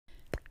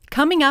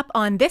Coming up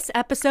on this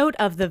episode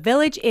of The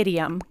Village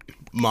Idiom.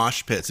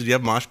 Mosh pits. Did you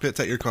have mosh pits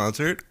at your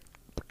concert?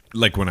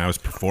 Like when I was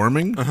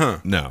performing? Uh-huh.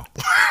 No.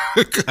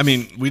 I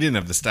mean, we didn't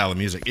have the style of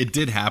music. It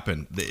did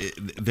happen.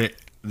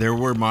 There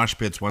were mosh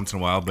pits once in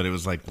a while, but it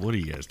was like, what are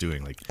you guys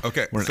doing? Like,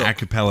 okay, we're an a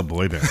cappella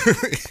boy band.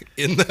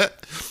 in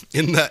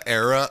the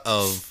era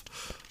of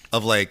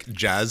like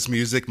jazz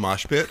music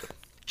mosh pit.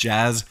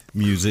 Jazz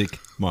music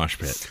mosh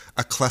pit.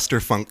 A cluster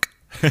funk.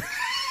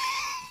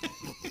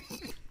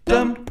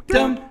 Dum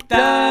dum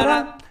da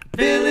da,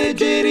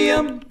 Village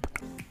Idiom.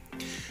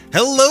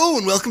 Hello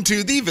and welcome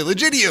to the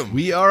Village Idiom.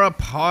 We are a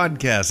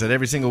podcast that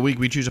every single week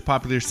we choose a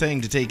popular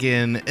saying to take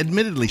in,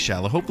 admittedly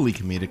shallow, hopefully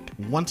comedic,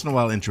 once in a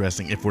while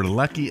interesting, if we're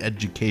lucky,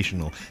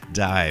 educational,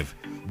 dive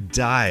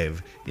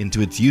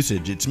into its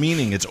usage, its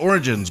meaning, its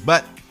origins,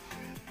 but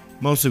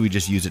mostly we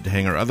just use it to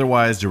hang our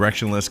otherwise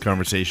directionless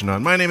conversation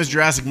on. My name is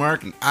Jurassic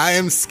Mark. I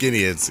am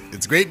Skinny.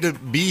 It's great to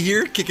be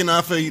here, kicking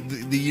off the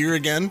year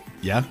again.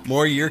 Yeah.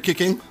 More year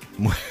kicking.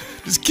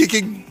 Just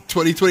kicking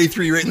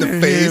 2023 right in the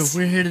face.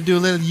 We're here to do a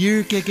little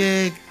year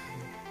kicking.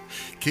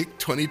 Kick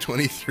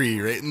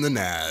 2023 right in the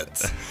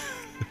nads.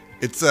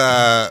 It's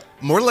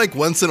more like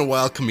once in a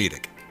while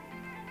comedic.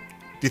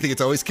 Do you think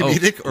it's always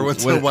comedic or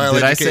once in a while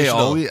did educational? I say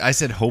always? I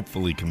said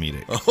hopefully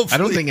comedic. Hopefully. I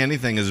don't think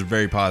anything is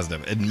very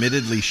positive.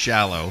 Admittedly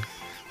shallow,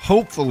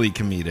 hopefully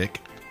comedic,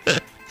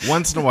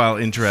 once in a while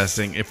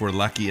interesting, if we're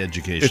lucky,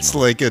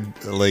 educational.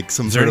 It's like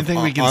some sort of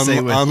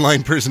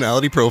online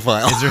personality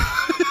profile.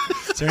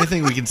 Is there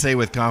anything we can say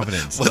with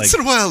confidence? Once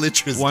in a while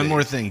interesting. One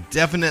more thing.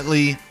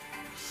 Definitely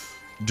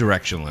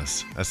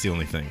directionless. That's the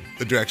only thing.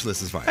 The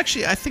directionless is fine.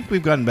 Actually, I think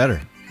we've gotten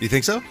better. You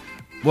think so?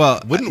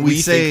 Well, wouldn't we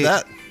say think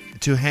that?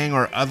 To hang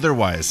our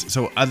otherwise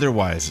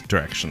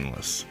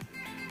directionless.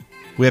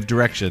 We have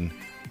direction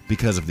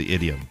because of the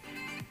idiom.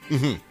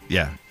 Mm-hmm.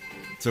 Yeah.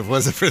 So if it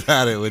wasn't for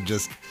that, it would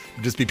just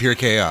be pure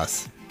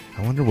chaos.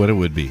 I wonder what it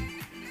would be.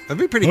 That'd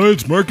be pretty. Hi,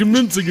 it's Mark and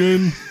Mince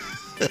again.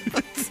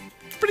 It's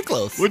pretty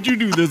close. What'd you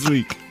do this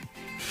week?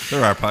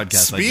 There are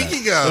podcasts like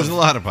that. There's a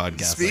lot of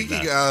podcasts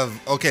Speaking of,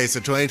 okay, so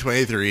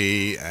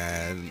 2023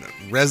 and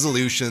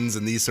resolutions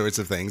and these sorts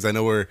of things. I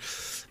know we're a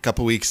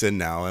couple weeks in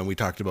now, and we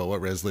talked about what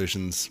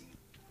resolutions.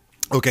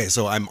 Okay,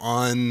 so I'm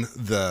on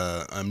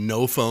I'm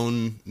no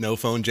phone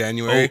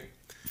January.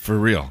 Oh, for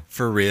real?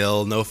 For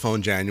real, no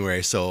phone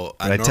January. So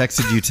I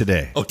texted you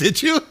today. Oh,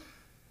 did you?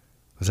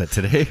 Was that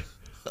today?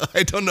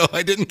 I don't know.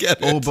 I didn't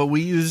get it. Oh, but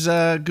we use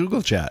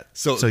Google Chat,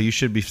 so you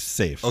should be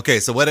safe. Okay,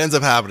 so what ends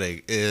up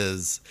happening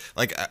is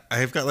like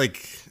I've got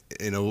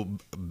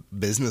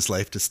business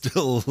life to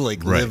still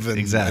live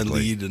and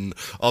lead and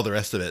all the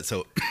rest of it.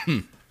 So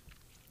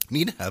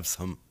need to have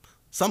some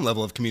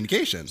level of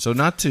communication. So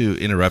not to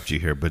interrupt you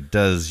here, but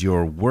does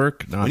your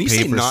work not? When you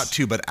say not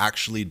to, but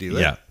actually do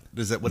it? Yeah.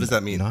 What does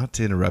that mean? Not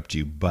to interrupt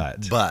you,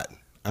 but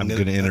I'm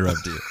going to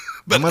interrupt you.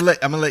 But I'm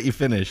gonna let you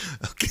finish.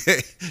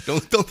 Okay,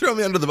 don't throw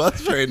me under the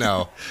bus right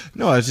now.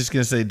 No, I was just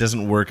gonna say,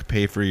 doesn't work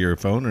pay for your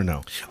phone or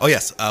no? Oh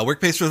yes,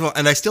 work pays for the phone,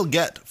 and I still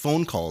get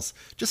phone calls,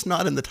 just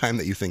not in the time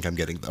that you think I'm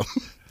getting them.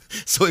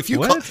 So if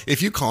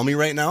you call me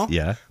right now,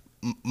 yeah,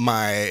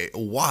 my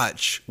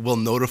watch will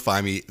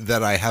notify me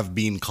that I have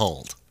been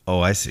called.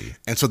 Oh, I see.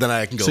 And so then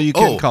I can go. So you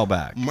can call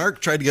back.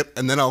 Mark tried to get,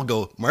 and then I'll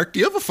go. Mark, do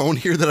you have a phone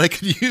here that I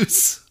could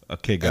use?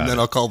 Okay, got it. And then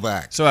I'll call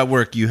back. So at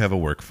work, you have a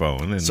work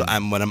phone. And so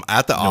when I'm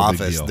at the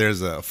office,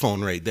 there's a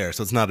phone right there.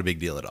 So it's not a big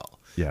deal at all.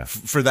 Yeah.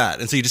 For that.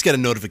 And so you just get a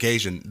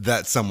notification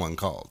that someone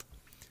called.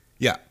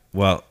 Yeah.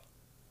 Well,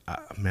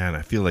 man,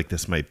 I feel like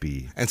this might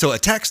be. And so a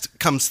text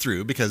comes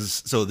through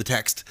so the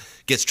text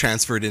gets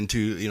transferred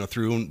into,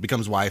 through and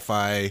becomes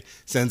Wi-Fi,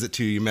 sends it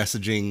to your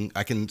messaging.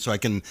 I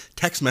can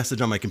text message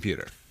on my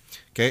computer.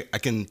 Okay. I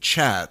can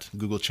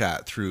Google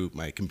Chat through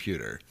my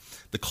computer.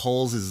 The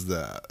calls is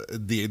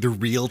the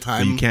real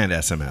time. But you can't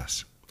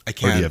SMS. I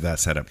can. Or do you have that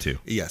set up too?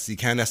 Yes, you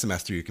can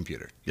SMS through your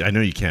computer. Yeah, I know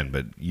you can,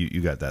 but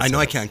you got that. I know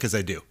I can because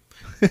I do.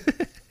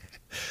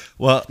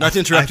 Well, not to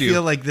interrupt you. I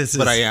feel like this is.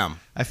 But I am.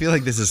 I feel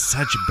like this is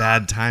such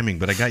bad timing.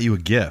 But I got you a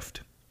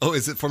gift. Oh,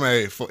 is it for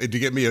my? Did you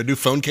get me a new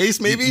phone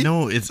case? Maybe.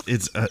 No,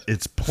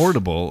 it's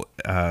portable.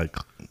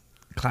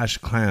 Clash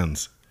of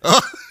Clans. Oh.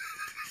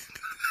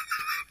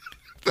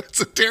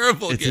 That's a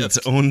terrible gift. It's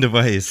its own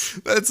device.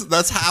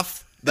 That's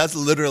half. That's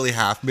literally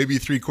half, maybe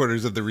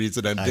 3/4 of the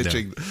reason I'm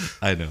ditching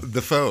I know.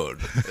 the phone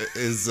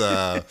is,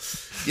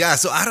 yeah.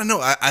 So I don't know.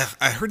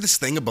 I heard this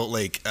thing about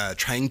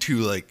trying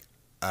to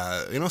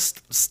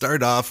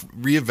start off,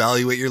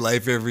 reevaluate your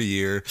life every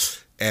year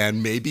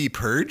and maybe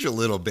purge a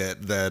little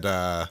bit that,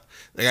 I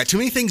got too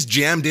many things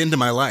jammed into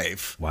my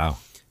life. Wow.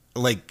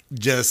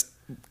 Just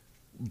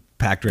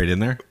packed right in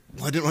there.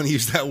 Well, I didn't want to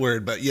use that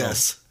word, but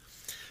yes,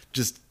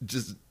 just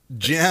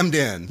jammed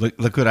in.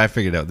 Look what I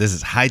figured out. This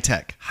is high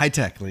tech,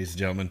 ladies and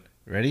gentlemen.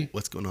 Ready?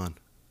 What's going on?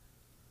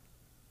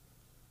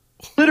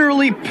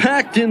 Literally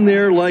packed in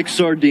there like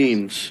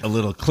sardines. A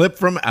little clip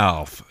from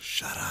Alf.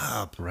 Shut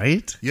up.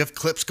 Right? You have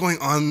clips going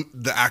on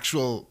the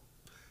actual.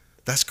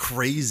 That's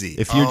crazy.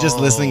 If you're just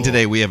listening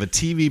today, we have a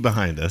TV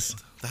behind us.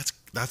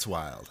 That's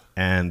wild.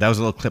 And that was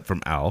a little clip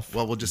from Alf.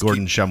 Well, we'll just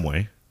Gordon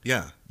Shumway.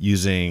 Yeah.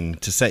 using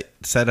to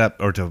set up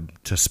or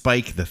to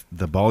spike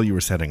the ball you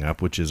were setting up,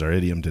 which is our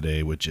idiom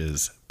today, which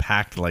is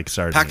packed like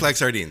sardines. Packed like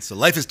sardines. So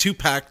life is too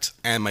packed,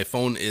 and my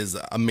phone is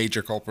a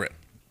major culprit.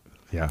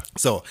 Yeah.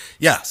 So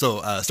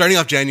starting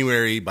off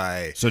January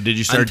by. So did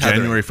you start untethering.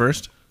 January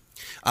 1st?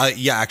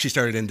 Yeah, I actually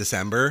started in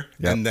December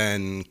Yep. and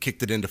then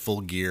kicked it into full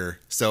gear.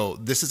 So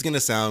this is going to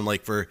sound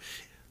like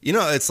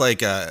it's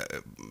like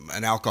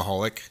an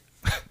alcoholic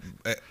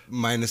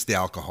minus the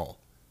alcohol.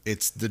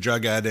 It's the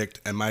drug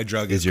addict, and my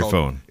drug Is your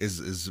phone.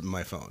 Is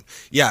my phone.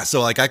 Yeah, so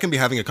like I can be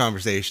having a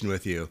conversation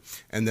with you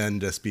and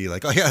then just be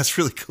like, oh yeah, that's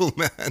really cool,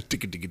 man. And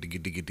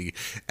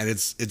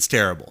it's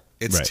terrible.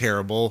 It's Right.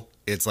 terrible.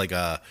 It's like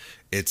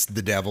it's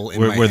the devil in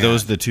my Were hand.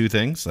 those the two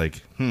things?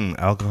 Like,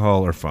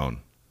 alcohol or phone?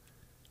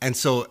 And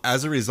so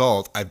as a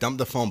result, I've dumped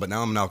the phone, but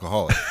now I'm an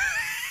alcoholic.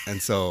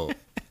 And so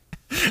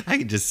I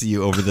can just see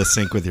you over the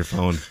sink with your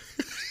phone.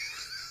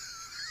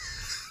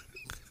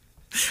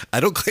 I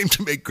don't claim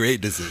to make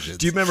great decisions.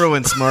 Do you remember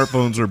when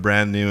smartphones were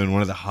brand new and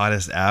one of the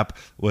hottest app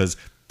was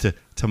to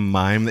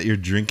mime that you're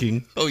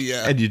drinking? Oh,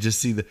 yeah. And you just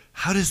see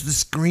how does the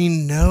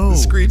screen know? The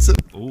screens?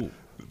 Ooh.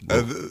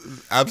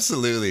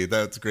 Absolutely.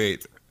 That's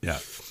great. Yeah.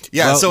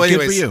 Yeah. Well, So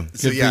anyways, good for you.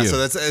 Good for you. So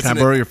that's Can I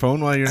borrow your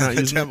phone while you're not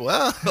using it?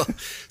 Well,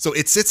 so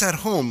it sits at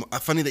home.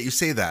 Funny that you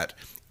say that.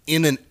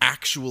 In an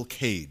actual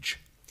cage.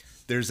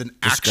 There's an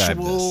Describe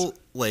actual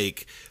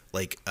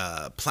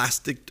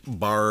plastic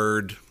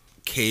barred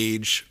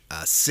cage,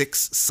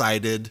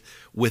 6-sided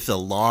with a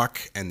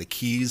lock, and the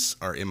keys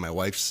are in my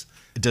wife's.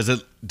 Does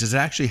it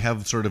actually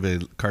have sort of a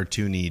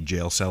cartoony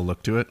jail cell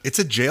look to it? It's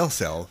a jail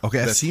cell.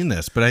 Okay, I've seen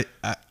this, but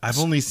I've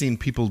only seen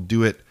people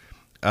do it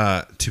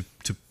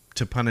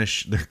to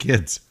punish their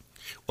kids.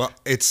 Well,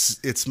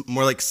 it's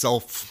more like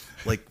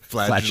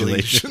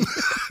flagellation.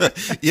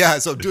 Yeah,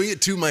 so I'm doing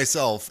it to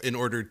myself in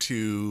order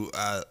to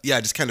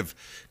just kind of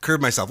curb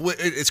myself.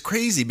 It's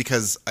crazy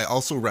because I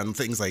also run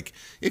things like,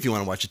 if you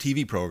want to watch a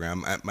TV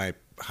program at my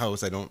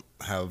house, I don't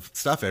have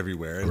stuff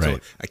everywhere, and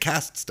Right. so I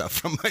cast stuff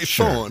from my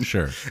phone.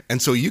 Sure.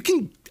 And so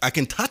I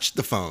can touch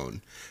the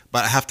phone,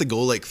 but I have to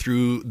go like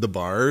through the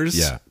bars.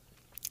 Yeah.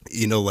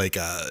 You know, like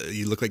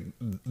you look like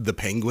the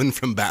Penguin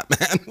from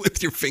Batman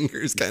with your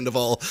fingers kind of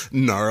all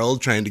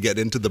gnarled trying to get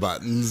into the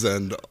buttons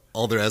and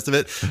all the rest of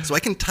it. So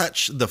I can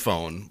touch the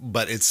phone,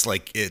 but it's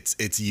like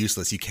it's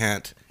useless. You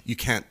can't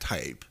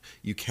type.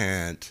 You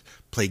can't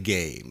play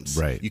games.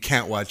 Right. You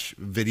can't watch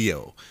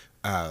video.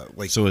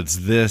 So it's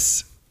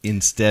this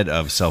instead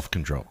of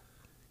self-control.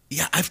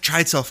 Yeah, I've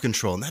tried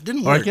self-control and that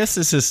didn't Or work. I guess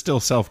this is still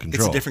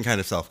self-control. It's a different kind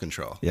of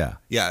self-control. Yeah.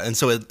 Yeah, and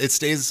so it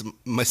stays,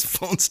 my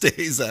phone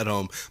stays at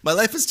home. My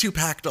life is too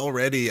packed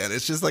already, and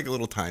it's just like a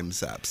little time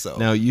sap. So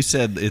Now, you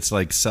said it's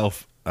like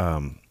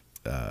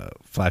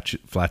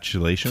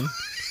flatulation?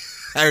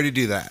 I already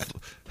do that.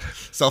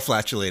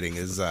 Self-flatulating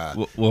is,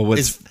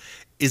 what's...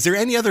 is there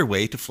any other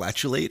way to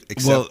flatulate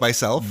except by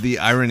self? The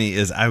irony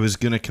is I was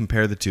going to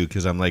compare the two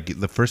because I'm like,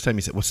 the first time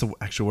you said, what's the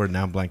actual word?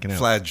 Now I'm blanking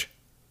out.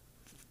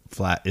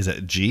 Flat, is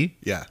it G?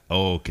 Yeah.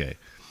 Oh, okay.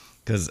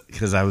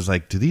 Because I was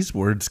like, do these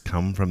words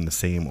come from the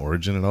same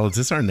origin at all? Is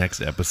this our next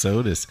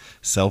episode? Is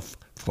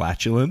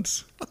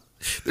self-flatulence?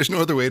 There's no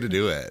other way to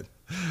do it.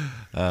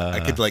 I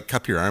could like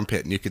cup your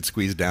armpit and you could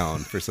squeeze down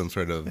for some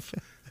sort of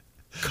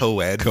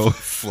co-ed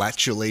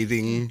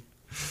flatulating.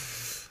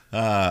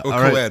 All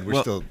co-ed, right. we're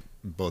still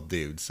both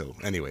dudes. So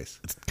anyways,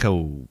 It's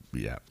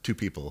yeah. two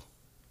people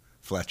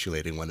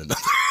flatulating one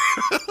another.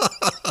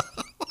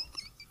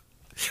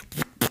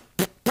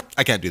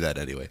 I can't do that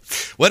anyway.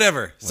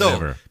 Whatever.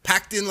 So,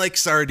 packed in like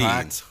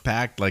sardines.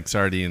 Packed like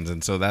sardines.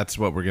 And so that's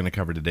what we're going to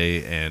cover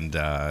today. And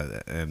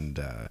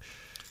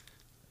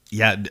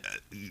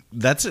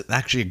that's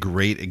actually a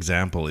great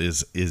example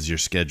is your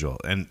schedule.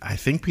 And I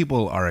think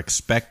people are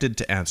expected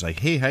to answer like,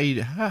 hey,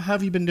 how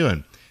have you been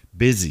doing?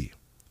 Busy.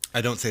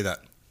 I don't say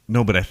that.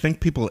 No, but I think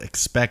people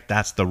expect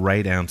that's the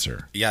right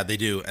answer. Yeah, they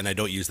do. And I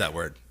don't use that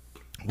word.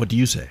 What do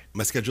you say?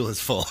 My schedule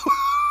is full.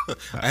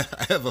 I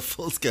have a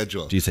full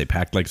schedule. Do you say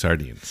packed like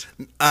sardines?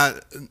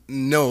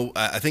 No,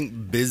 I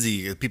think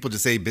busy. People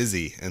just say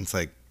busy, and it's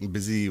like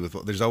busy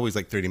with. There's always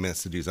like 30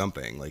 minutes to do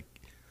something. Like,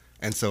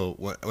 and so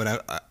when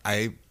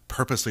I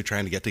purposely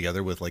trying to get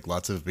together with like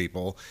lots of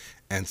people,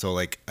 and so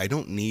like I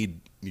don't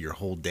need your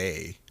whole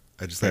day.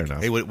 I just Fair like,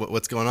 enough. hey,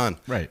 what's going on?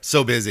 Right.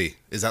 So busy.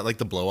 Is that like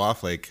the blow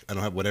off? Like I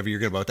don't have whatever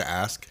you're about to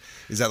ask.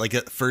 Is that like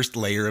a first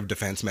layer of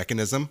defense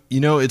mechanism?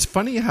 You know, it's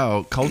funny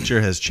how culture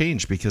has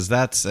changed because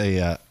that's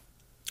I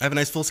have a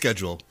nice full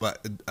schedule,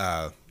 but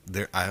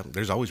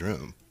there's always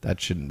room. that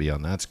shouldn't be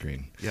on that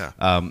screen. Yeah.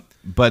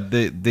 But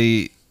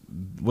the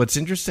what's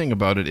interesting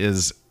about it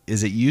is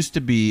it used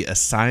to be a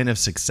sign of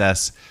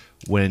success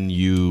when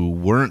you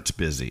weren't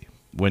busy.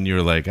 When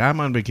you're like, I'm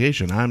on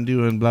vacation, I'm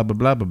doing blah blah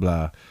blah blah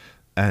blah,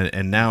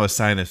 and now a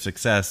sign of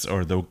success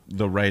or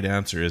the right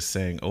answer is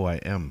saying, oh, I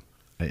am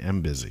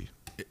busy.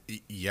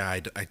 Yeah,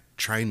 I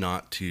try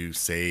not to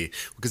say,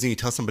 because when you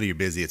tell somebody you're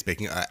busy, it's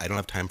making I don't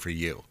have time for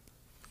you.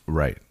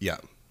 Right. Yeah.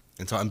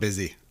 And so I'm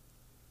busy.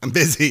 I'm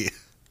busy.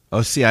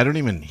 Oh, see, I don't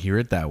even hear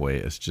it that way.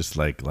 It's just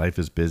like life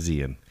is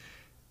busy, and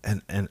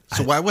And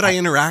So why would I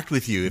interact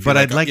with you if but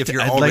you're I'd like if to,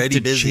 you're I'd already like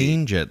to busy?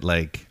 change it.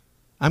 Like,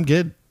 I'm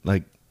good.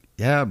 Like,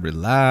 yeah,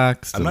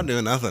 relaxed. I'm not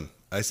doing nothing.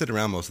 I sit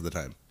around most of the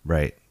time.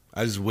 Right.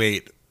 I just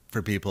wait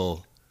for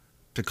people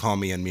to call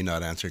me and me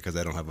not answer because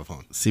I don't have a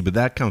phone. See, but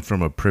that comes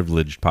from a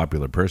privileged,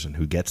 popular person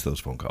who gets those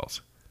phone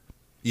calls.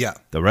 Yeah.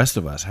 The rest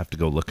of us have to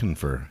go looking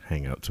for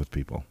hangouts with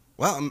people.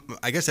 Well,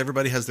 I guess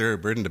everybody has their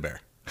burden to bear,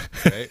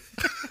 right?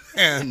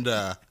 And,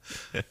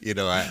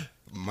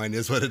 mine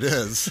is what it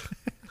is.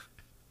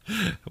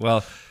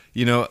 Well,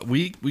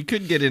 we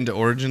could get into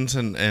origins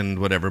and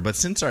whatever, but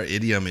since our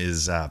idiom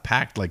is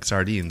packed like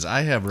sardines,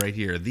 I have right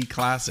here the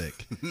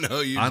classic,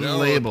 No, you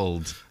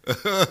unlabeled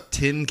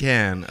tin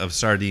can of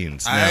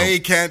sardines. Now, I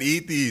can't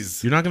eat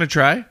these. you're not going to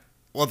try?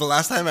 Well, the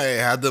last time I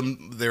had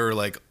them, they were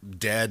like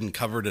dead and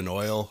covered in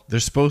oil. They're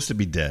supposed to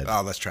be dead.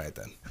 Oh, let's try it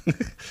then.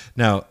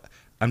 Now,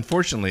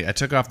 unfortunately, I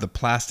took off the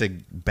plastic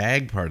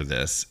bag part of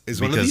this.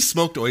 Is one of these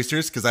smoked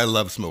oysters? Because I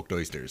love smoked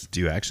oysters. Do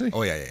you actually?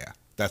 Oh, yeah.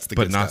 That's the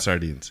but good not stuff.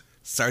 sardines.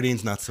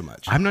 Sardines, not so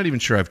much. I'm not even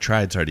sure I've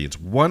tried sardines.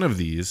 One of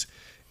these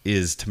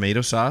is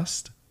tomato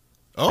sauced,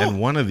 Oh, and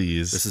one of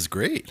these this is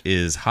great.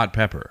 is hot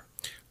pepper.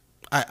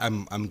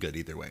 I'm good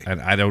either way. And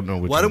I don't know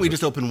which. Why don't we one's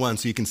just open one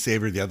so you can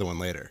savor the other one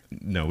later?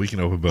 No, we can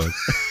open both.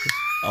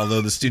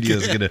 Although the studio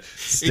is going to In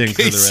stink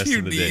for the case rest you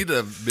of the day. need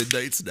a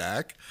midnight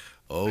snack.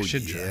 Oh, I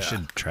should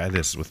try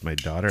this with my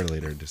daughter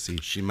later to see.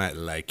 She might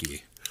like you.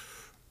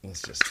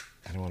 Let's just.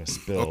 I don't want to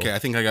spill. Okay, I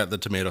think I got the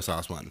tomato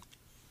sauce one.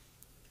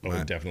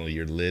 Oh, definitely.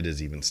 Your lid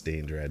is even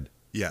stained red.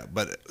 Yeah,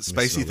 but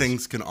spicy smell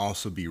things can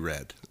also be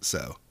red.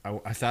 So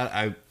I thought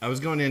I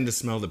was going in to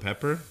smell the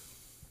pepper.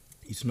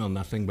 You smell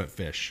nothing but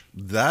fish.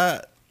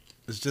 that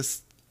is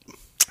just.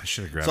 I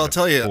should have grabbed. So I'll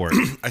tell you, fork.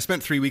 I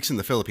spent 3 weeks in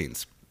the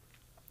Philippines,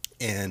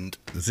 and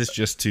Is this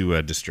just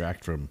to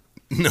distract from?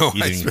 no,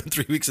 I Eating- spent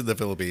 3 weeks in the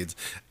Philippines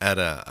at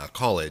a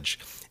college,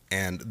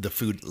 and the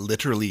food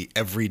literally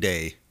every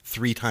day,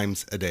 3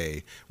 times a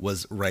day,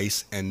 was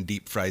rice and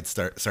deep fried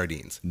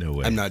sardines. No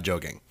way. I'm not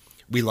joking.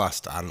 We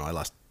lost, I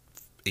lost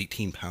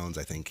 18 pounds,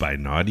 I think. By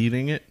not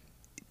eating it?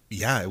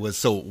 Yeah, it was.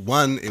 So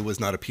one, it was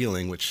not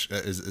appealing, which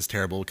is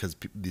terrible because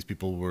these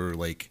people were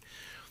like,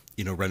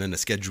 running a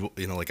schedule,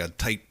 like a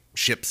tight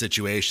ship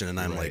situation, and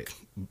I'm Right. like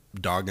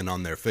dogging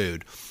on their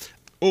food.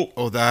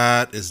 Oh,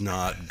 that is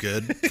not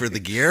good for the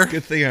gear.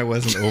 Good thing I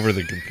wasn't over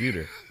the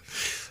computer.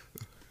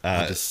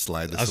 I'll just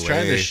slide this away. I was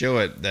trying to show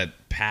it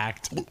that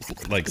packed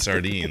like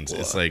sardines.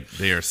 It's like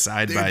they are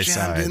side They're by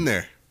jammed side. in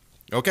there.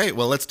 Okay,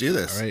 well, let's do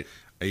this. All right.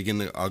 Are you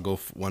gonna? I'll go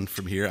one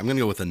from here. I'm gonna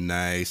go with a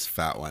nice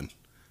fat one.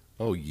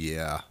 Oh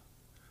yeah.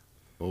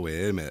 Oh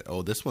wait a minute.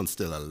 Oh, this one's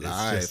still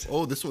alive.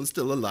 Oh, this one's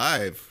still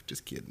alive.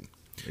 Just kidding.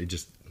 They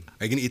just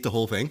Are you gonna eat the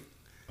whole thing?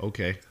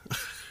 okay.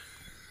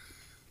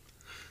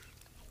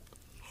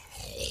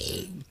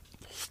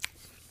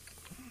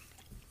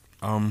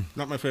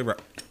 Not my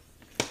favorite,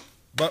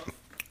 but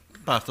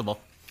possible.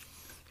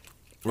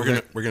 We're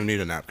gonna need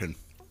a napkin.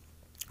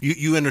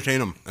 You entertain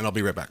them, and I'll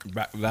be right back.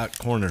 Back that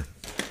corner.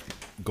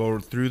 Go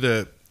through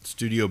the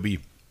Studio B.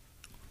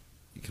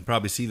 You can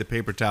probably see the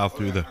paper towel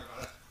through the.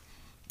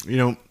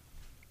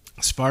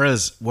 As far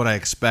as what I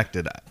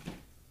expected,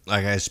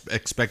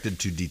 expected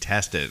to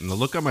detest it, and the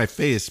look on my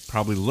face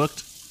probably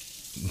looked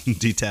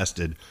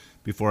detested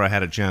before I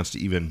had a chance to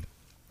even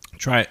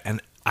try it.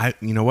 And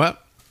you know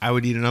what? I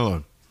would eat another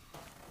one.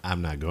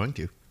 I'm not going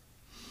to.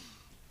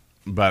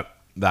 But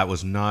that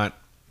was not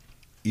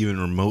even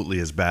remotely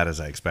as bad as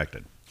I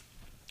expected.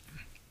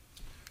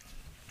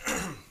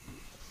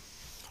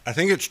 I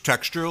think it's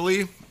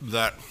texturally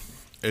that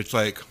it's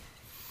like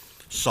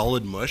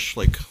solid mush,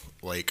 like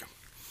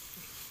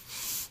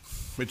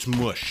it's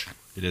mush.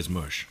 It is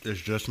mush.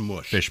 It's just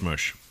mush. Fish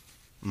mush.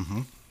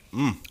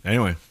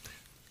 Anyway.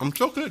 I'm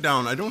choking it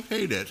down. I don't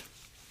hate it,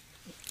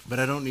 but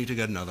I don't need to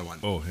get another one.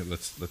 Oh, hey,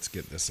 let's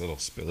get this little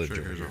spillage Sure,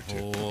 over here's here a too.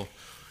 whole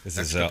This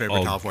is extra paper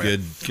all towel for you.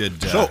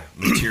 good So-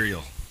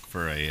 material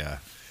for a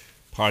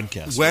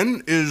podcast.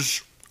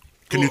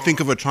 Can you think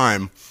of a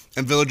time,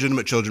 and Village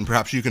Idiom children,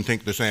 perhaps you can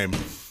think the same,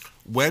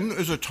 when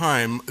is a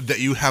time that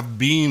you have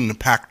been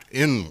packed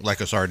in like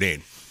a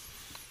sardine?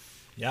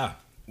 Yeah.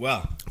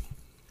 Well,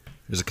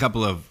 there's a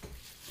couple of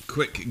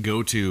quick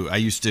go-to. I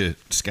used to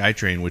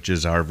SkyTrain, which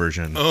is our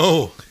version.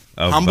 Oh,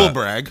 Of, humble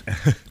brag.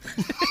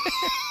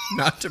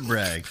 Not to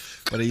brag,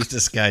 but I used to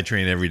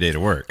SkyTrain every day to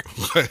work.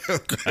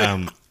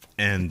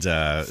 And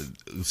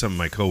some of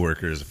my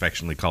coworkers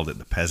affectionately called it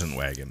the peasant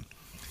wagon.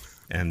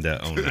 And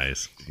oh,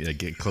 nice! Yeah,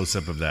 get close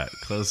up of that.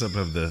 Close up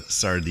of the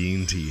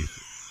sardine teeth.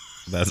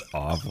 That's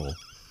awful.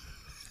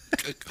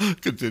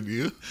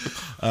 Continue.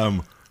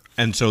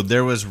 And so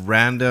there was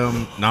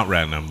not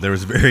random. There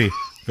was very.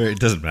 It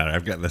doesn't matter.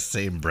 I've got the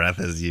same breath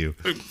as you.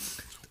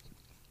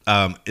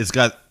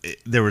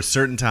 There were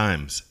certain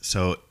times.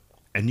 So,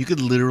 and you could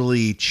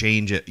literally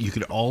change it. You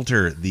could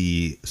alter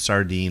the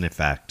sardine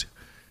effect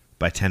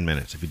by 10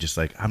 minutes. If you just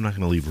like, I'm not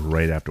going to leave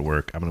right after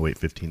work. I'm going to wait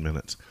 15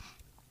 minutes.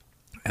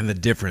 And the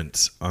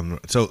difference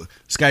so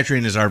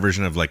SkyTrain is our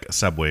version of like a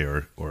subway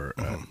or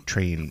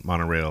train,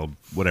 monorail,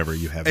 whatever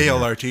you have. in there.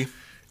 ALRT.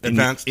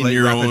 advanced in like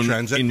your rapid own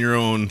transit. in your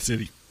own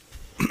city.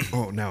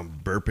 Oh, now I'm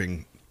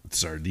burping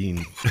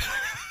sardine.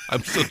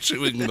 I'm still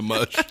chewing the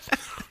mush.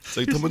 It's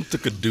like someone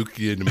took a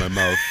dookie into my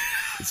mouth.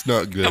 It's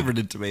not good. Covered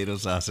in tomato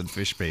sauce and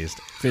fish paste,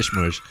 fish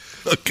mush.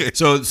 Okay.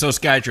 So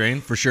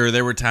SkyTrain, for sure,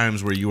 there were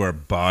times where you are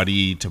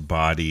body to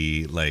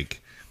body,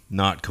 like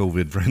not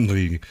COVID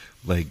friendly,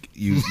 like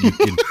you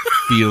can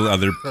feel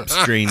other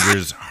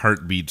strangers'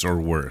 heartbeats or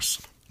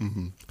worse.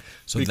 Mm-hmm.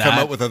 So you that, come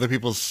out with other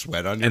people's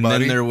sweat on your and body.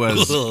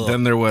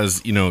 then there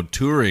was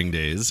touring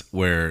days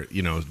where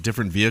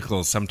different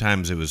vehicles.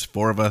 Sometimes it was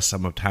 4 of us,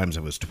 sometimes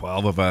it was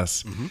 12 of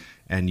us,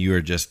 and you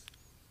are just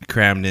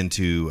crammed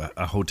into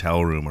a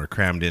hotel room or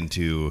crammed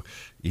into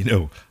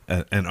an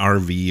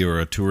RV or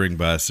a touring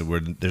bus where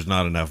there's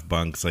not enough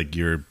bunks. Like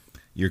you're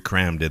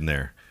crammed in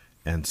there,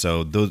 and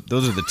so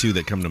those are the two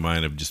that come to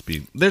mind of just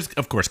being. There's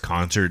of course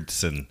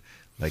concerts and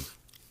like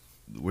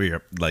where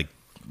you're like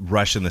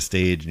rushing the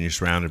stage and you're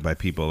surrounded by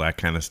people, that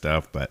kind of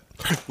stuff. But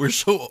we're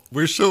so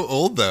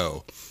old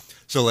though.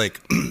 So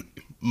like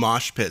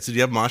mosh pits. Did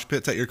you have mosh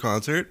pits at your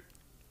concert?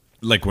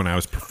 Like when I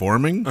was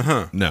performing?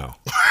 No.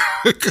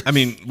 I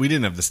mean, we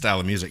didn't have the style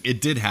of music.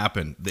 It did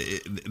happen.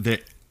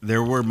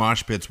 There were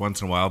mosh pits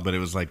once in a while, but it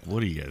was like,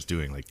 what are you guys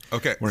doing? Like,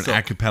 okay, we're an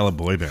a cappella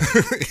boy band.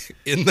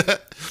 in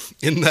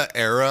the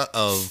era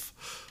of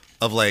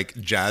like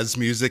jazz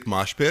music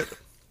mosh pit.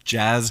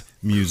 Jazz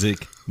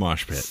music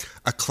mosh pit.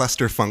 A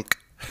cluster funk.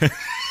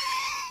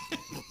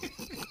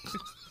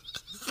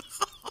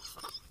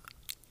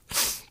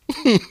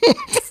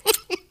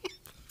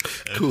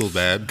 Cool,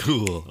 man.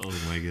 Cool. Oh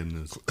my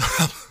goodness.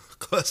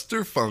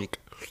 Cluster funk.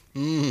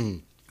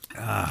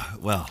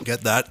 Well,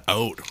 Get that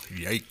out.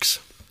 Yikes.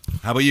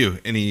 how about you?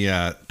 Any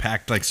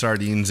packed like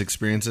sardines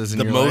experiences in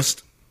The your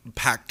most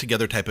packed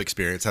together type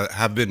experience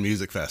have been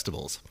music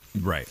festivals.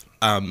 life?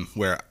 Right.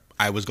 Where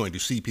I was going to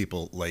see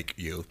people like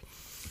you.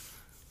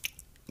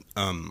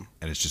 And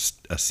it's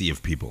just a sea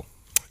of people.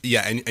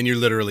 Yeah, and you're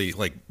literally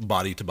like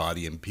body to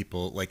body, and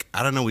people like,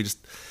 I don't know, we just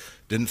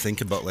didn't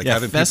think about like Yeah,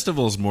 having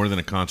festivals more than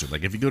a concert.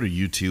 Like if you go to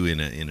U2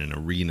 in an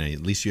arena,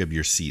 at least you have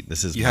your seat.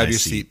 This is you my have your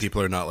seat. seat.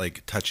 People are not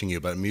like touching you,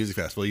 but a music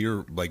festival,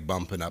 you're like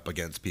bumping up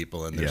against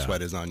people, and their Yeah.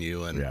 sweat is on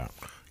you, and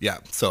Yeah.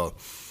 So,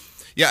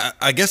 yeah,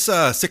 I guess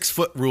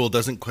 6-foot rule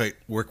doesn't quite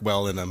work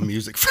well in a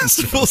music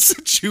festival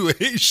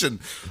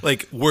situation.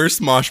 Like worst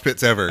mosh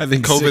pits ever. I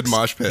think COVID 6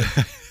 mosh pit.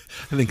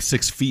 I think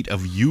 6 feet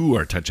of you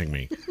are touching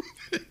me.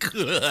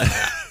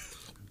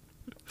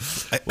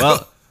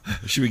 Well,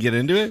 should we get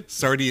into it?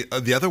 Sardine.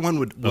 The other one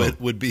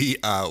would be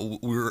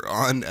we were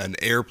on an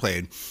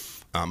airplane.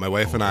 My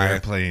wife and I.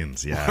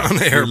 Airplanes, yeah. On an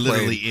We're airplane.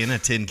 literally in a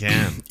tin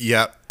can.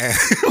 Yep. And,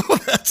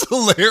 that's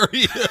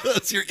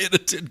hilarious. You're in a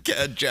tin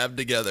can jammed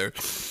together.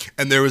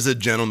 And there was a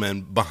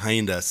gentleman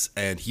behind us,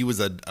 and he was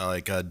a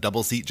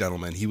double seat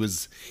gentleman. He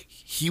was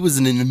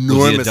an enormous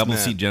Was he a double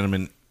man. seat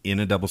gentleman in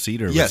a double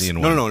seat, or Yes. was he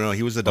in one? No.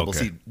 He was a double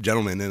seat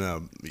gentleman in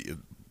a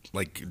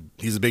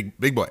he's a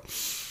big boy.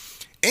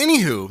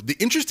 Anywho, the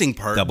interesting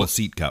part Double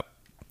seat cup.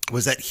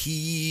 was that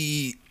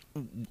he,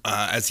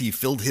 as he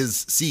filled his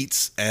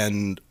seats,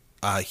 and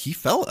he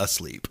fell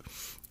asleep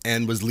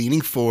and was leaning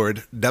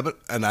forward. Deb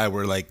and I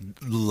were like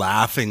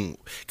laughing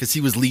because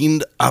he was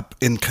leaned up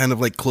and kind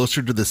of like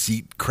closer to the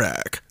seat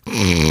crack.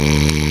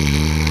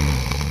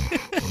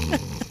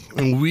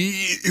 And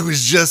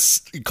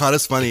it caught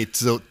us funny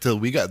till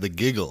we got the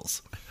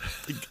giggles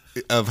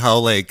of how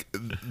like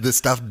this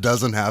stuff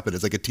doesn't happen.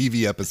 It's like a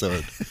TV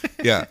episode.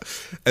 Yeah.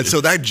 And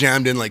so that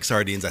jammed in like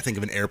sardines, I think,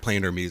 of an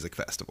airplane or music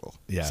festival.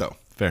 Yeah. So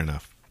fair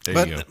enough. There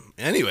but you go.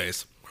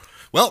 anyways,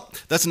 well,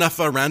 that's enough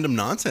random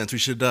nonsense. We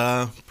should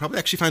probably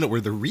actually find out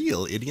where the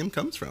real idiom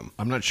comes from.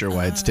 I'm not sure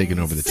why it's taken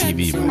over the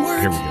TV, but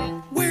here we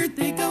go. Where'd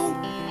they go?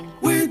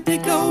 Where'd they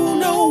go?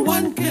 No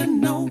one can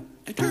know.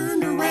 I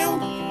turned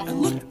around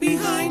and looked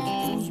behind.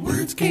 Those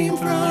words came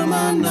from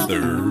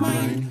another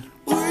mind.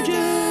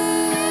 Origin.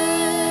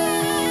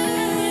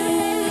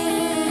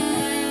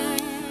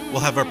 We'll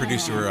have our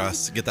producer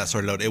get that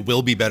sorted out. It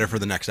will be better for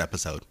the next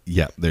episode.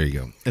 Yeah, there you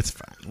go. It's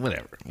fine.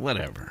 Whatever.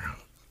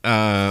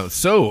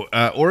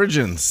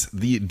 Origins,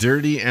 the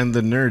dirty and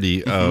the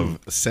nerdy of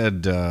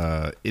said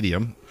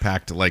idiom,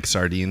 packed like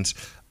sardines,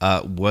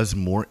 was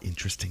more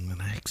interesting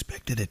than I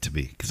expected it to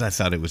be. Because I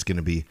thought it was going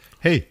to be,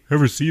 hey,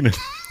 ever seen a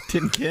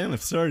tin can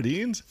of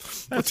sardines?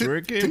 That's where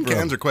it came Tin from.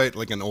 cans are quite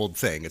like an old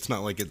thing. It's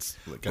not like it's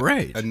like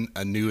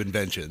a new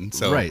invention.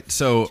 So Right.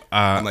 So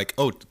I'm like,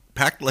 oh,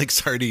 packed like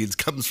sardines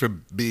comes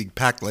from being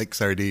packed like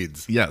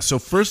sardines. yeah. So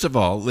first of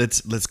all,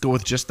 let's go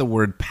with just the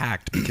word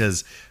packed,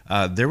 because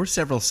there were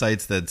several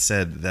sites that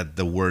said that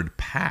the word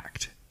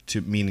packed,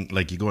 to meaning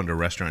like you go into a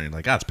restaurant and you're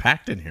like, it's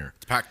packed in here.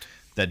 It's packed.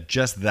 That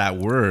just that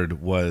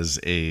word was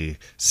a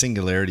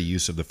singularity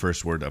use of the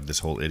first word of this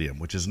whole idiom,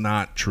 which is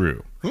not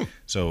true.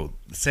 So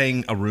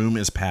saying a room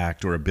is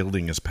packed or a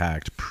building is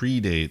packed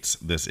predates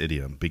this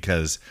idiom,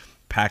 because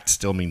packed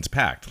still means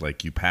packed.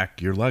 Like you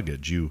pack your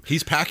luggage.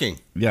 He's packing.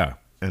 Yeah.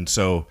 And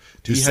so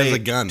He has a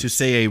gun. to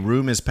say a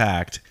room is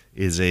packed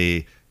is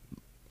a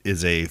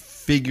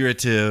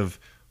figurative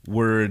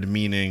word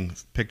meaning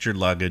picture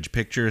luggage,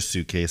 picture a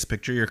suitcase,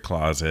 picture your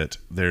closet.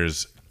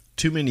 There's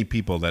too many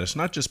people that it's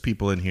not just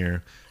people in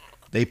here.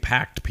 They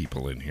packed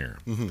people in here.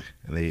 And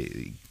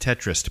they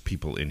Tetrised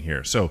people in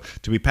here. So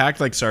to be packed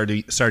like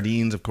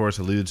sardines, of course,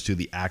 alludes to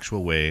the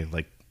actual way,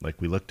 like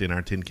we looked in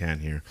our tin can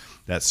here,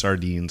 that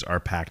sardines are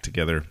packed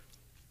together.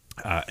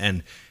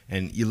 And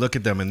you look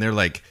at them and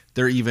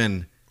they're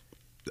even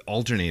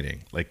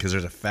alternating, like, because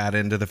there's a fat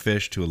end of the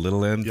fish to a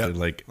little end. Yep. They're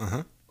like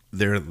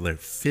they're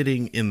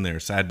fitting in there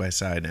side by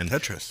side and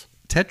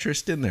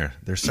Tetrised in there.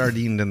 They're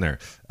sardined in there.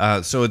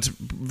 So it's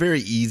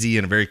very easy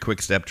and a very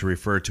quick step to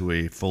refer to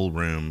a full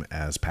room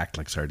as packed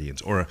like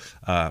sardines. Or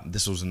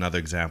this was another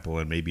example,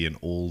 and maybe an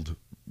old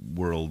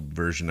world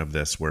version of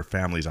this, where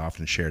families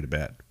often shared a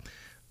bed.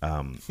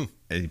 And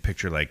you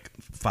picture like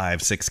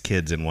 5-6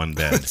 kids in one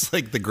bed. It's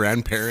like the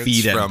grandparents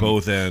feet at from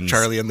both ends.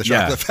 Charlie and the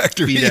Chocolate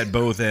Factory. Feet at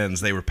both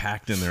ends. They were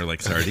packed in there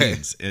like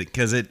sardines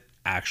because it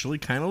actually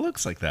kind of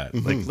looks like that.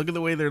 Like, look at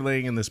the way they're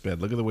laying in this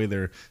bed. Look at the way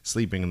they're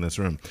sleeping in this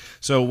room.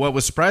 So what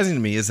was surprising to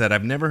me is that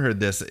I've never heard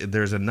this.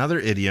 There's another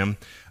idiom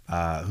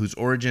whose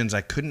origins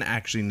I couldn't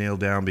actually nail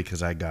down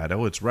because I got,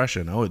 it's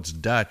Russian, it's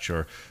Dutch,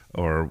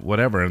 or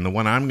whatever. And the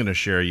one I'm going to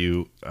share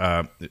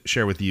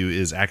with you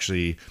is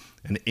actually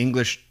an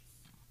English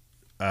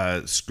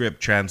script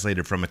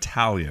translated from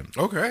Italian.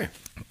 Okay.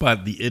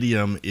 But the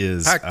idiom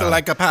is Packed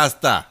like a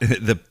pasta.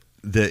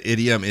 The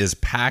idiom is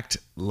packed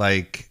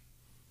like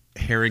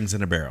herrings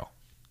in a barrel.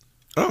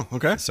 Oh,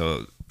 okay.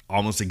 So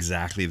almost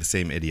exactly the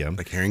same idiom.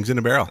 Like herrings in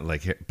a barrel.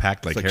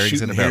 Packed like It's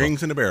herrings in a barrel.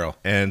 Herrings in a barrel.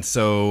 And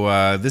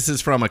so this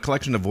is from a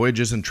collection of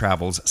voyages and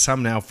travels,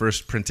 some now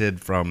first printed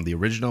from the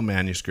original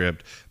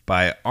manuscript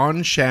by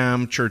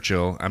Onsham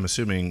Churchill. I'm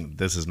assuming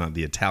this is not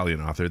the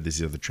Italian author.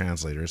 These are the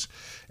translators.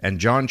 And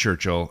John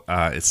Churchill.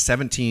 It's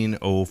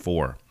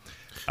 1704.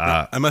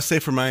 I must say,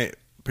 for my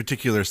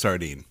particular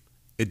sardine,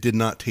 it did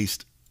not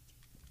taste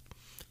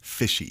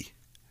fishy.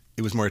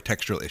 It was more a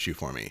textural issue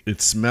for me.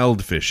 It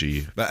smelled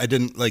fishy. But I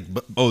didn't like...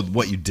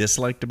 what you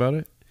disliked about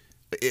it?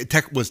 It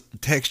was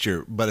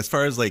texture. But as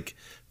far as like,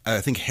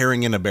 I think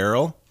herring in a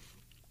barrel,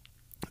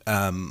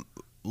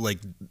 like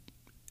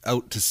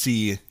out to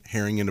sea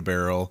herring in a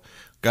barrel.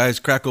 Guys,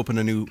 crack open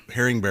a new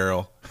herring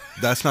barrel.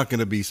 That's not going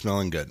to be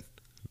smelling good.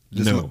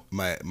 Just no.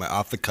 My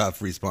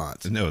off-the-cuff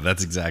response. No,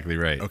 that's exactly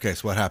right. Okay,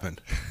 so what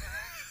happened?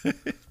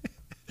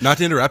 Not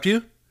to interrupt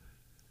you,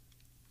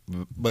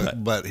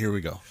 but here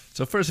we go.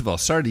 So first of all,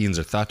 sardines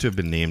are thought to have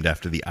been named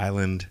after the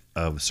island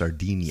of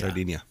Sardinia.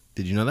 Sardinia.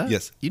 Did you know that?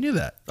 Yes. You knew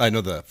that? I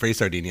know the phrase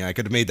Sardinia. I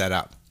could have made that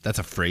up. That's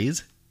a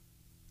phrase?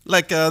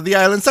 Like the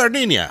island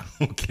Sardinia.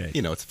 Okay.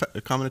 You know, it's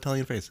a common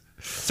Italian phrase.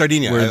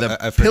 Sardinia. Where the I've heard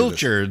of this.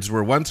 pilchards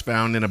were once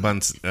found in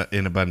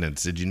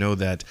abundance. Did you know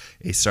that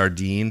a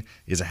sardine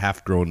is a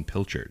half-grown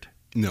pilchard?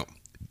 No.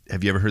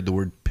 Have you ever heard the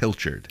word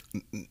pilchard?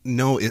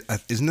 No.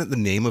 Isn't that the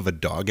name of a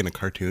dog in a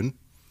cartoon?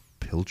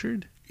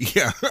 Pilchard?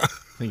 Yeah. I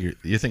think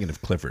you're thinking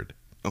of Clifford.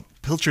 Oh,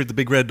 Pilchard, the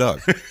big red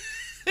dog.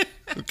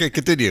 Okay,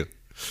 continue.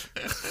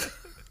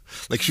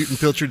 Like shooting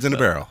pilchards in a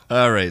barrel.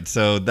 All right,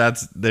 so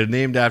they're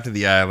named after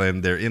the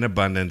island. They're in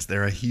abundance.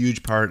 They're a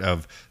huge part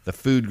of the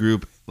food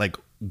group, like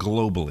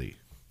globally.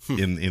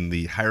 In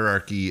the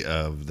hierarchy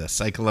of the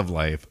cycle of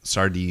life,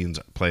 sardines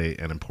play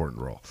an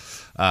important role.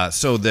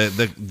 So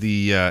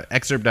the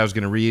excerpt I was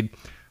going to read,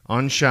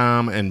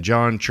 Onsham and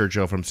John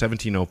Churchill from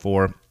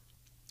 1704.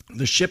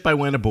 The ship I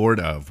went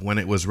aboard of when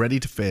it was ready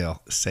to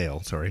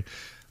sail,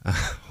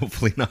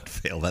 hopefully not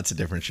fail, that's a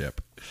different ship,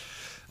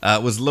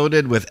 was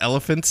loaded with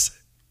elephants'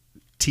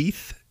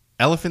 teeth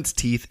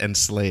and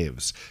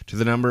slaves, to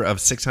the number of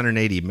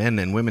 680 men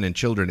and women and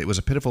children. It was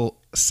a pitiful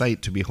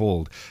sight to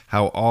behold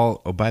how all,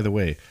 by the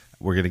way,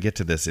 we're going to get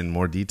to this in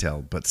more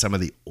detail, but some of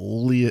the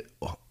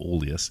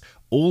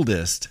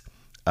oldest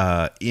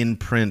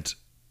in-print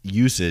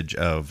usage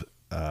of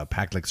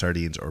packed like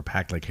sardines or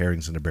packed like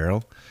herrings in a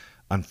barrel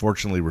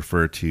unfortunately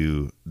refer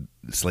to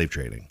slave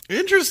trading.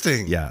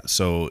 Interesting. Yeah,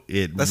 so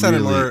that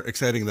sounded more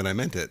exciting than I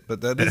meant it,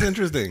 but that is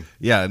interesting.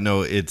 Yeah,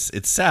 no, it's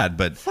sad,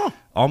 but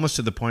almost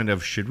to the point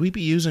of, should we be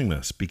using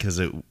this? Because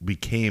it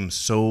became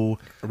so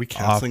Are we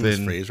canceling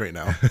this phrase right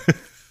now?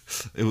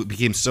 It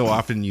became so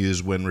often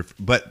used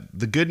but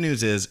the good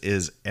news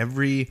is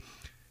every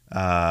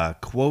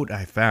quote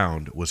I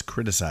found was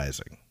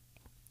criticizing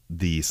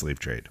the slave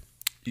trade,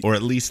 or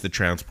at least the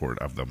transport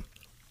of them.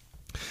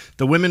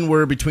 The women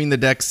were between the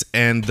decks,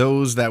 and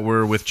those that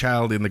were with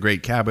child in the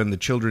great cabin, the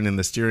children in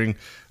the steering.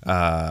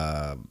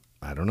 I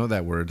don't know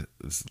that word.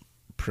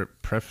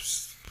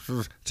 Pressed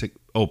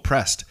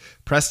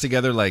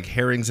together like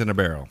herrings in a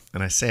barrel.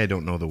 And I say I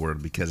don't know the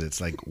word because it's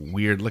like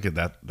weird. Look at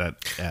that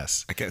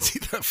S. I can't see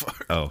that far.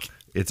 Oh,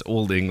 it's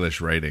Old English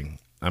writing.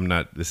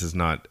 This is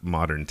not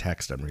modern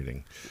text I'm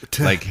reading.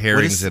 Like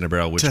herrings in a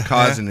barrel, which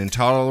cause an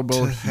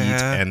intolerable heat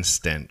and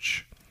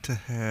stench.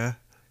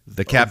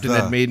 The captain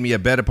had made me a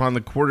bed upon the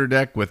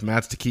quarterdeck with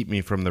mats to keep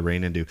me from the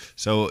rain and dew.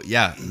 So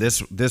yeah,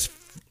 this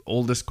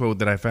oldest quote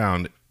that I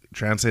found,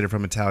 translated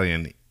from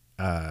Italian,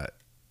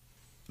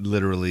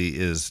 literally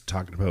is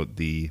talking about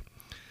the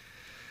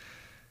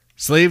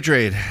Slave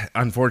trade,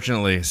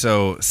 unfortunately.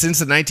 So since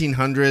the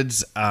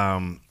 1900s,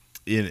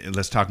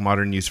 let's talk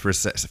modern use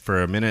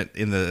for a minute.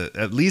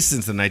 At least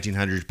since the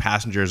 1900s,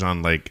 passengers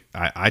on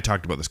I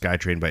talked about the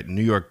SkyTrain, but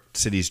New York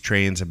City's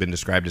trains have been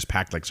described as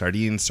packed like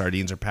sardines.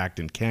 Sardines are packed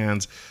in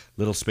cans,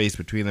 little space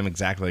between them,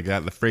 exactly like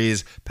that. The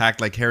phrase "packed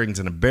like herrings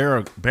in a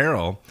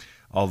barrel,"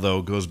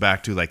 although goes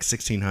back to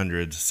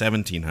 1600s,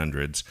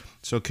 1700s.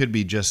 So it could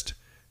be just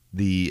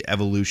the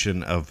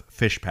evolution of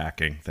fish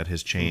packing that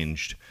has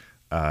changed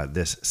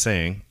this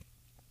saying.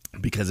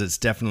 Because it's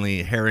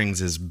definitely, herrings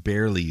is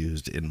barely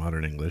used in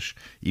modern English,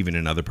 even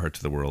in other parts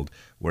of the world,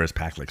 whereas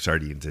packed like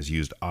sardines is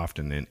used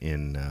often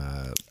in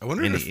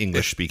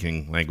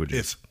English-speaking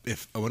languages.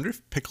 I wonder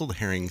if pickled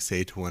herrings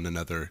say to one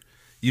another,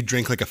 "You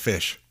drink like a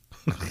fish."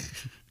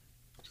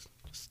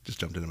 just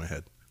jumped into my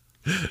head.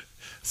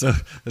 So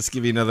let's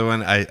give you another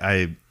one.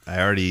 I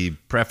already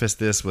prefaced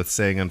this with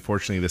saying,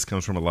 unfortunately, this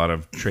comes from a lot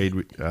of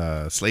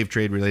slave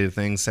trade related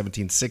things.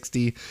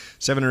 1760,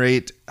 700 or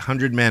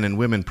 800 men and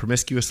women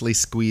promiscuously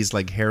squeezed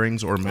like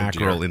herrings or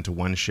mackerel into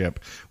one ship,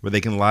 where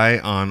they can lie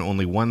on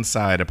only one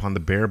side upon the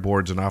bare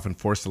boards and often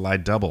forced to lie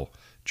double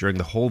during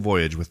the whole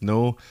voyage, with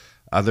no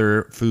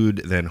other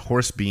food than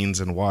horse beans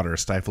and water,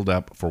 stifled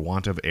up for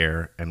want of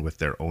air and with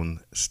their own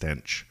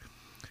stench.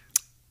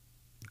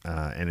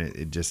 And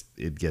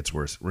it gets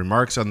worse.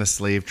 Remarks on the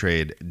slave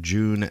trade,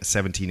 June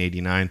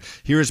 1789.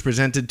 Here is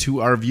presented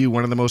to our view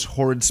one of the most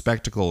horrid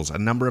spectacles, a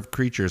number of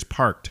creatures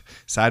parked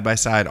side by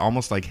side,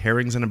 almost like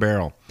herrings in a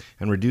barrel,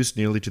 and reduced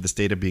nearly to the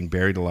state of being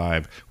buried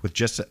alive, with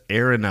just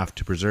air enough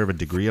to preserve a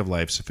degree of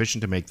life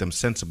sufficient to make them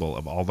sensible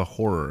of all the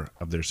horror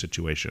of their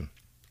situation.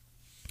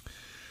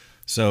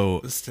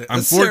 So,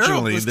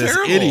 unfortunately, this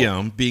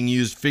idiom, being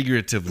used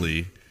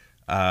figuratively,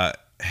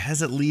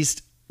 has at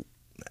least,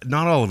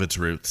 not all of its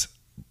roots,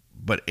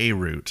 but a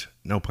root,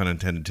 no pun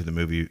intended to the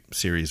movie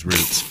series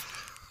Roots,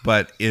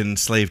 but in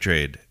slave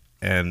trade.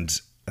 And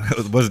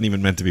it wasn't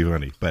even meant to be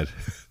funny. But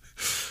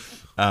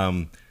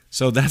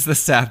so that's the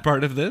sad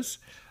part of this.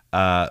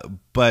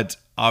 But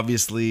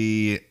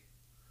obviously,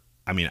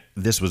 I mean,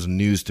 this was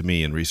news to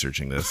me in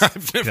researching this.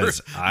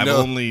 Because I've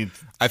only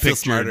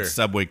pictured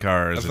subway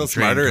cars and train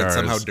smarter cars.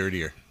 and somehow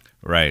dirtier.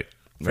 Right.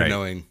 For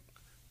knowing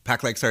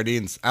packed like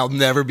sardines. I'll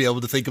never be able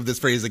to think of this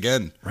phrase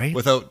again. Right.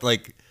 Without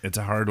it's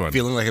a hard one.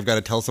 Feeling like I've got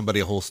to tell somebody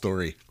a whole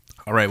story.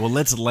 All right. Well,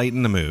 let's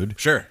lighten the mood.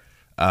 Sure.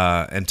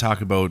 And talk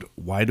about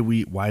why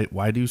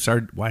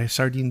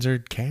sardines are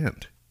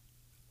canned.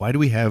 Why do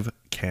we have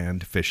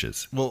canned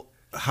fishes? Well,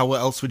 how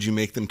else would you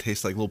make them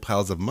taste like little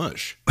piles of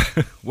mush?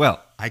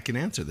 Well, I can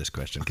answer this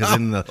question because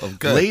in the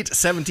late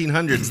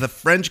 1700s, the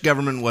French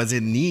government was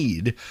in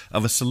need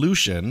of a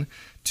solution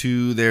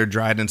to their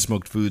dried and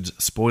smoked foods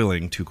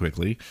spoiling too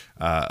quickly,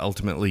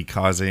 ultimately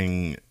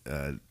causing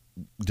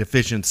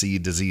deficiency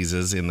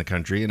diseases in the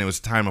country. And it was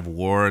a time of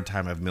war, a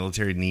time of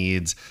military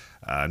needs,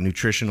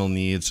 nutritional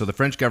needs. So the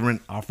French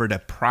government offered a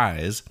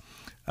prize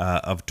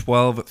of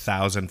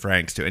 12,000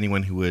 francs to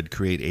anyone who would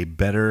create a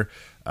better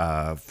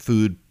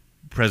food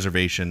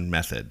preservation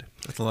method.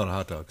 That's a lot of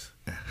hot dogs.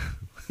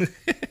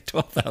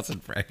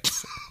 12,000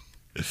 francs.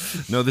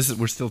 No,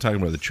 we're still talking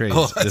about the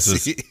trades.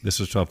 This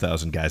was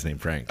 12,000 guys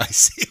named Frank. I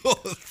see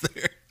what was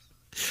there.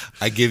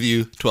 I give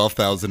you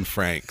 12,000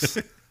 francs.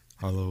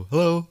 Hello.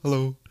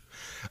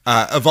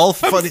 Of all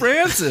funny, I'm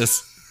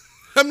Francis.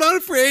 I'm not a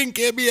Frank.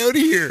 Get me out of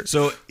here.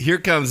 So here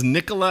comes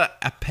Nicolas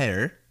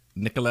Appert,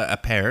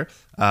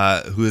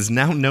 who is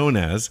now known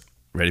as,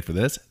 ready for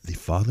this, the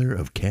father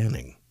of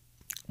canning.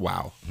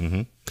 Wow.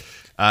 Mm-hmm.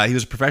 He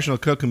was a professional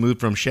cook who moved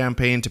from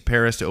Champagne to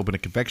Paris to open a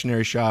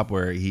confectionery shop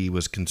where he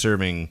was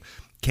conserving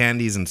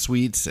candies and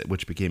sweets,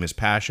 which became his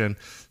passion.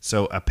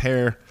 So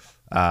Appert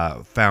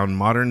found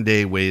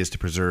modern-day ways to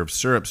preserve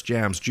syrups,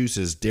 jams,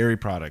 juices, dairy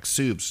products,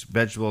 soups,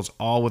 vegetables,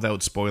 all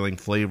without spoiling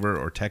flavor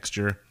or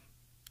texture.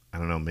 I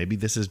don't know, maybe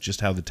this is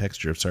just how the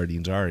texture of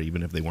sardines are,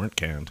 even if they weren't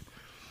canned.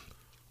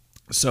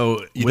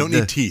 So you don't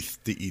need teeth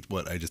to eat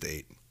what I just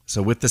ate.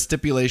 So with the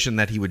stipulation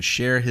that he would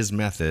share his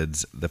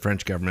methods, the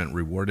French government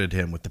rewarded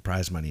him with the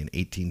prize money in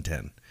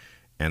 1810.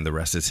 And the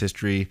rest is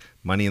history.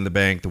 Money in the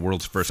Bank, the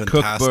world's first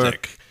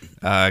cookbook,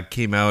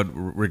 came out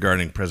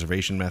regarding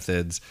preservation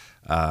methods.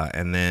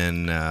 And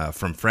then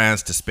from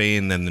France to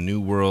Spain, then the New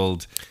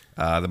World,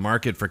 the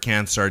market for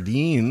canned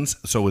sardines.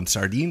 So when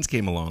sardines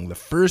came along, the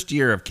first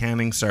year of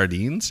canning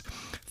sardines,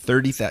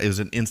 it was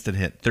an instant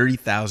hit.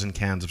 30,000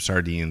 cans of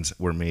sardines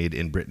were made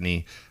in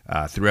Brittany,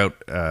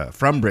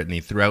 from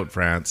Brittany throughout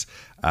France.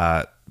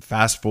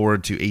 Fast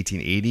forward to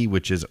 1880,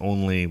 which is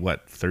only,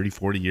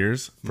 40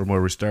 years from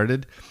where we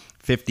started.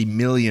 50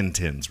 million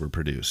tins were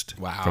produced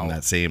from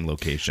that same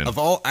location. Of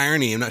all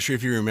irony, I'm not sure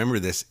if you remember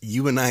this,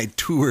 you and I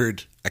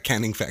toured a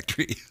canning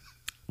factory.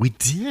 We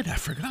did. I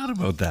forgot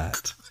about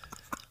that.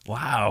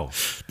 Wow.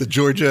 The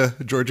Georgia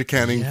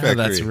canning factory.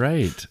 That's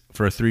right.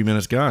 For 3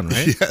 minutes gone,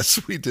 right?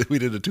 Yes, we did. We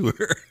did a tour.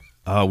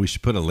 Oh, we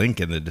should put a link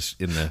in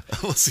the.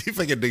 We'll see if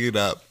I can dig it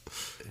up.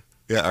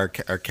 Yeah,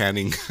 our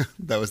canning.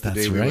 That was the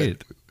day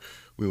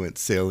we We went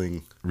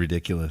sailing.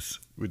 Ridiculous.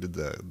 We did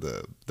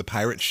the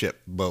pirate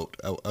ship boat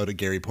out of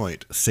Gary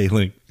Point.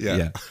 Sailing.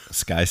 Yeah.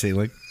 Sky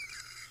sailing.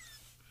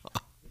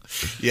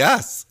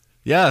 Yes.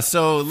 Yeah,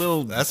 so a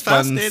little That's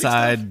fun fascinating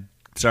side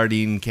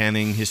sardine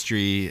canning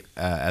history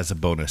as a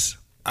bonus.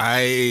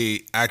 I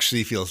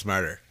actually feel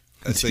smarter.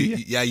 So, Do you?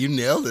 yeah, you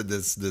nailed it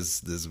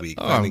this week.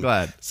 Oh, I'm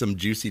glad. Some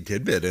juicy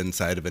tidbit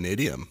inside of an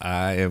idiom.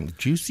 I am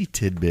juicy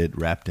tidbit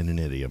wrapped in an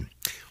idiom.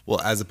 Well,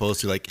 as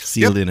opposed to like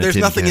Sealed in a there's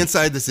tin nothing can.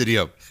 inside this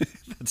idiom.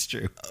 That's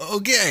true.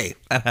 Okay.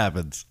 That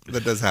happens.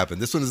 That does happen.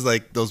 This one is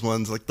like those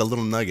ones, like the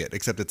little nugget,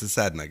 except it's a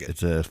sad nugget.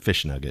 It's a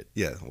fish nugget.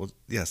 Yeah, well,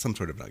 yeah, some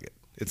sort of nugget.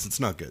 It's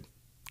not good.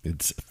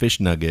 It's a fish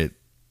nugget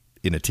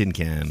in a tin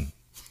can,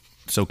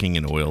 soaking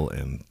in oil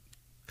and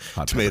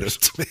hot Tomato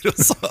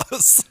peppers.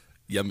 sauce.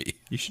 Yummy.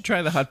 You should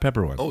try the hot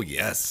pepper one. Oh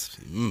yes,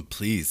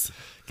 please.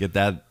 Get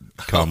that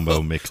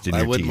combo mixed in I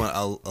your wouldn't tea. want.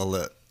 I'll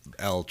let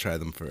Al try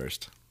them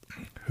first.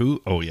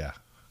 Who? Oh, yeah.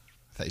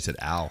 I thought you said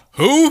Al.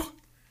 Who?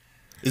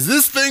 Is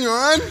this thing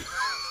on?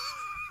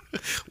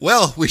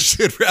 Well, we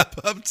should wrap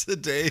up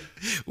today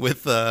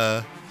with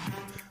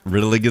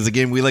Riddling is a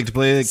game we like to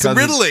play. Some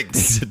riddlings.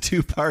 It's a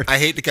two-part I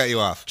hate to cut you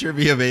off.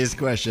 trivia-based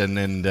question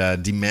and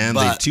demands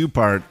a But-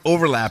 two-part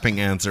overlapping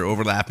answer,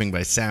 overlapping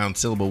by sound,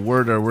 syllable,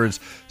 word, or words.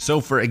 So,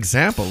 for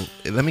example,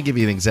 let me give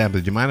you an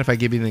example. Do you mind if I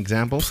give you an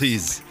example?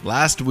 Please.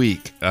 Last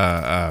week,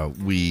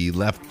 we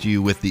left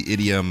you with the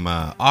idiom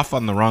off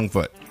on the wrong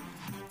foot.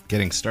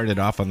 Getting started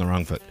off on the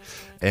wrong foot.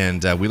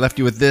 And we left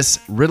you with this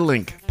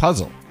riddling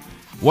puzzle.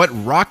 What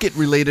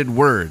rocket-related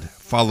word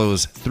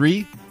follows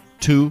 3,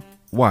 2,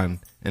 1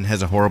 and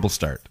has a horrible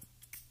start?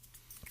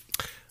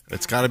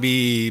 It's got to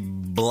be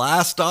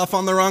blast off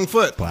on the wrong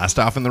foot. Blast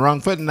off on the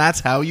wrong foot, and that's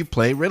how you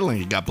play riddling.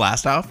 You got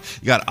blast off,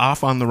 you got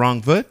off on the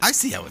wrong foot. I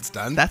see how it's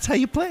done. That's how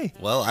you play.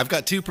 Well, I've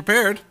got two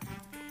prepared.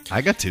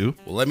 I got two.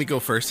 Well, let me go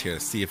first here.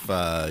 See if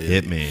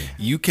Hit me.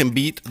 You can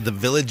beat the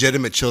village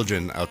idiom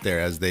children out there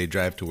as they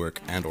drive to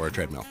work and or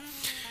treadmill.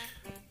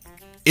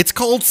 It's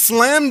called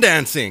slam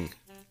dancing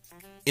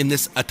in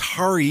this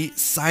Atari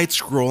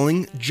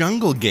side-scrolling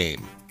jungle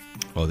game.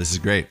 Oh, this is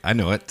great. I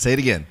know it. Say it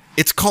again.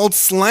 It's called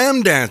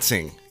slam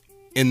dancing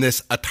in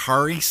this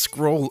Atari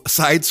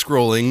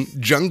side-scrolling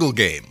jungle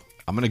game.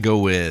 I'm going to go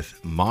with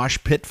Mosh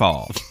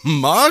Pitfall.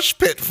 Mosh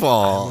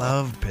Pitfall.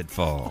 Love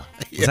Pitfall.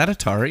 Was that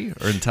Atari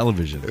or in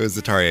television? It was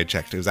Atari. I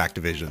checked. It was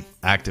Activision.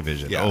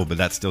 Activision. Yeah. Oh, but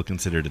that's still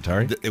considered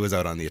Atari? It was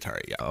out on the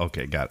Atari. Yeah.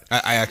 Okay, got it.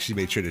 I actually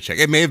made sure to check.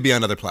 It may have been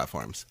on other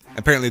platforms.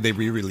 Apparently, they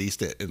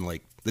re-released it in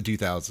like the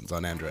 2000s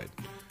on Android.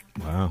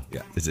 Wow.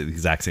 Yeah. Is it the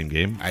exact same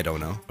game? I don't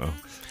know. Oh.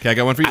 Okay, I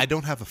got one for you. I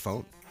don't have a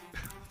phone.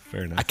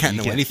 Fair enough. I can't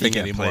know anything you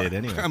can't anymore. Play it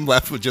anyway. I'm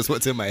left with just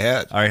what's in my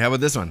head. All right, how about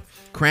this one?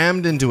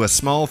 Crammed into a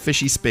small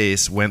fishy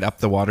space went up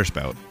the water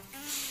spout.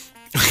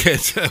 Okay,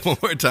 so one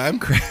more time.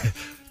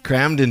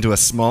 Crammed into a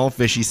small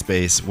fishy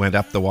space went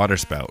up the water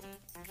spout.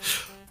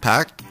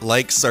 Packed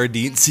like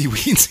sardine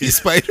seaweed sea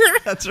spider.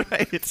 That's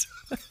right.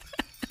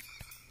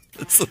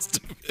 That's so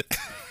stupid.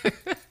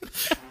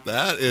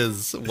 That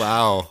is,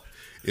 wow.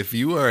 If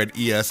you are an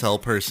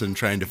ESL person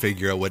trying to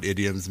figure out what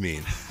idioms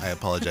mean, I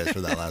apologize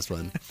for that last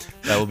one.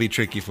 That will be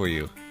tricky for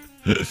you.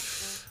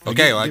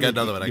 Okay, well, I got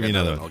another one. give me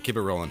another one. I'll keep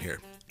it rolling here.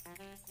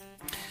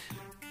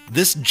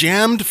 This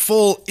jammed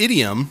full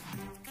idiom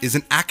is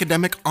an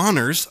academic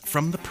honors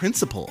from the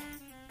principal.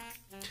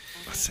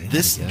 Say that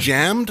This again.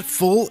 jammed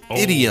full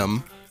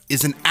idiom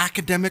is an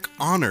academic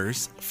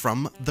honors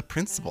from the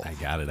principal. I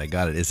got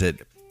it. Is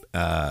it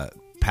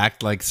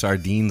Packed Like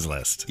Sardines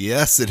list?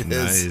 Yes, it is.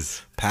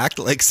 Nice. Packed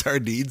like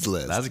sardines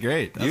list. That's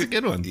great. That's a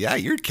good one. Yeah,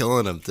 you're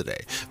killing them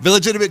today.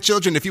 Village Idiom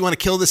children, if you want to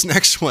kill this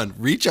next one,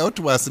 reach out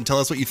to us and tell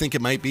us what you think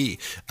it might be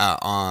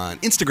on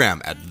Instagram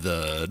at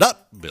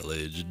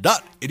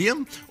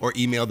the.village.idiom or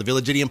email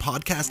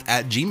thevillageidiompodcast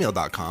at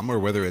gmail.com or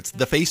whether it's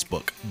the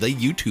Facebook, the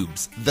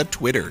YouTubes, the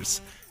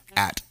Twitters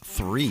at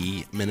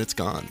 3 Minutes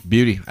Gone.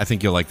 Beauty. I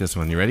think you'll like this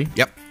one. You ready?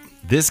 Yep.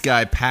 This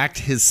guy packed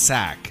his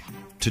sack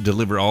to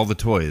deliver all the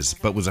toys,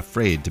 but was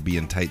afraid to be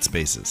in tight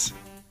spaces.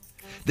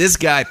 This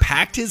guy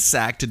packed his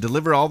sack to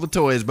deliver all the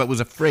toys, but was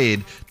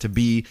afraid to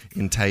be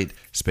in tight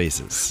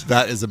spaces.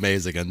 That is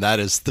amazing, and that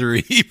is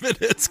 3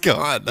 minutes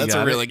gone. That's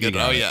a really good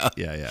one. Oh, yeah.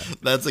 Yeah.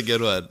 That's a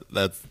good one.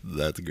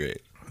 That's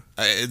great.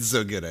 It's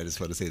so good. I just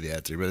want to say the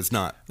answer, but it's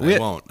not. I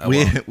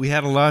won't. We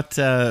had a lot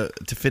to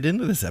fit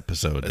into this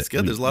episode. It's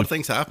good. There's a lot of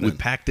things happening. We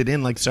packed it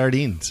in like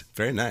sardines.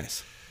 Very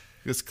nice.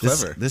 It's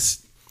clever.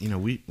 This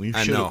we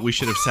I know.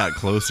 should have sat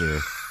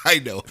closer I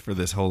know. for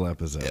this whole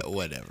episode. Yeah,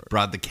 whatever.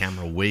 Brought the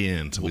camera way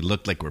in so we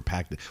looked like we're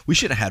packed. We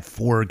should have had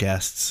 4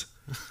 guests.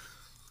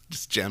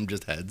 Just jam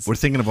just heads. We're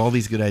thinking of all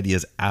these good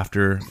ideas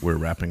after we're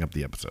wrapping up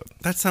the episode.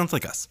 That sounds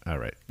like us. All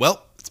right.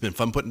 Well, it's been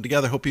fun putting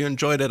together. Hope you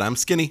enjoyed it. I'm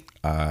Skinny.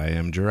 I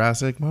am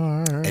Jurassic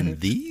Mark. And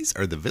these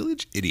are the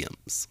Village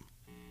Idioms.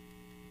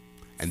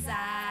 And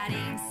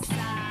Sardines,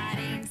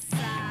 sardines,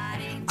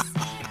 sardines.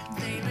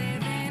 They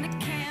live in a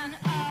can,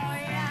 oh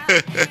yeah. In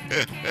a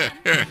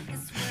can.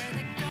 It's where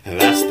they go.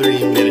 That's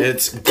 3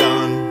 minutes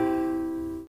gone.